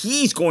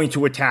he's going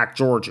to attack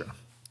Georgia.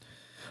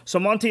 So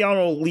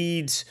Montillano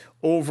leads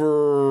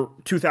over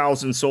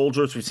 2,000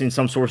 soldiers. We've seen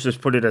some sources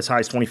put it as high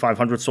as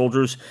 2,500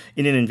 soldiers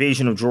in an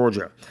invasion of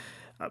Georgia.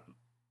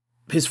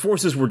 His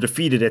forces were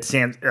defeated at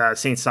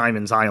St.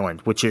 Simon's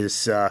Island, which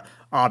is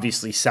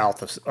obviously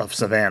south of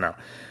Savannah.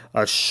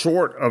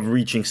 Short of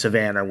reaching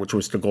Savannah, which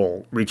was the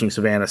goal. Reaching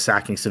Savannah,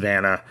 sacking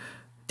Savannah,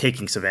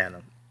 taking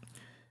Savannah.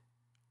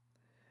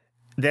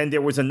 then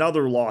there was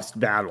another lost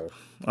battle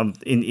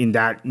in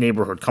that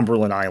neighborhood,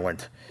 Cumberland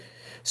Island.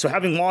 So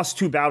having lost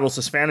 2 battles,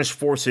 the Spanish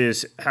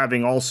forces,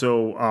 having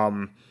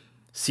also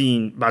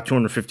seen about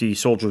 250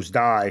 soldiers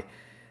die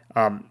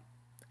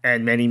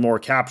and many more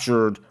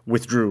captured,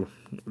 withdrew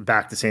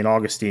back to St.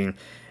 Augustine.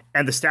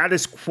 And the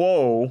status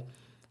quo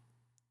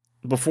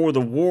before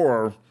the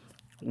war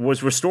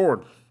was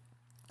restored.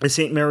 The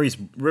St. Mary's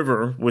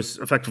River was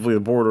effectively the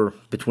border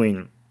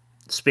between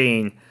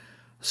Spain,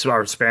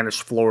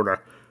 Spanish Florida,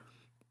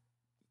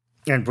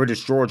 and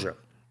British Georgia.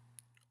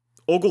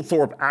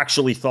 Oglethorpe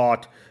actually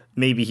thought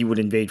maybe he would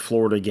invade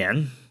Florida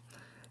again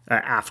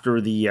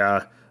after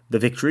the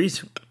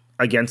victories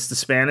against the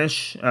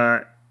Spanish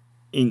at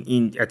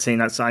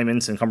St.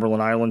 Simon's and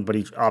Cumberland Island, but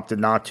he opted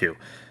not to.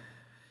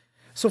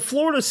 So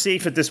Florida's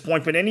safe at this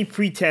point, but any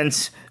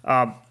pretense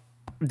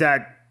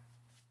that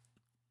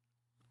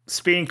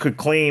Spain could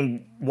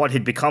claim what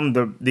had become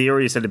the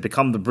areas that had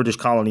become the British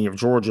colony of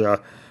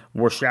Georgia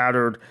were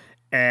shattered.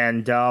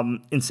 And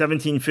in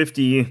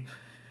 1750,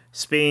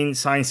 Spain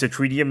signs the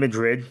Treaty of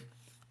Madrid,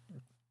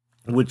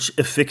 which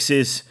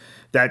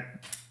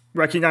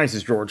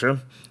recognizes Georgia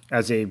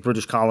as a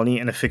British colony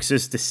and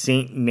affixes the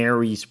St.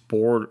 Mary's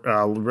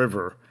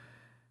River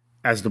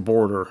as the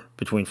border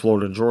between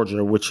Florida and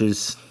Georgia, which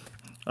is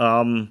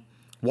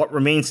what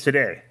remains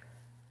today.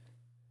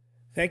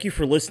 Thank you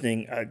for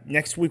listening.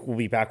 Next week, we'll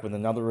be back with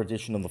another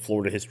edition of the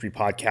Florida History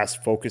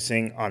Podcast,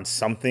 focusing on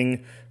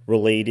something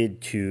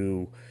related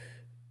to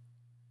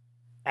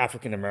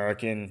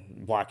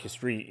African-American Black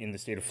history in the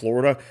state of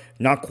Florida.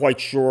 Not quite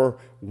sure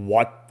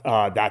what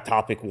that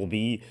topic will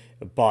be,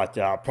 but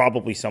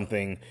probably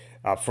something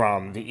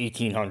from the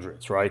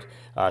 1800s, right?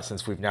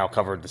 Since we've now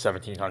covered the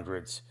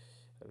 1700s.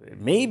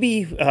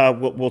 Maybe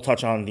we'll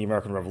touch on the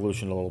American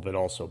Revolution a little bit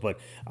also, but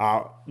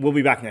we'll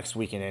be back next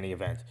week in any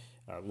event.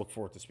 Look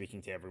forward to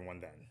speaking to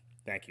everyone then.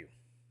 Thank you.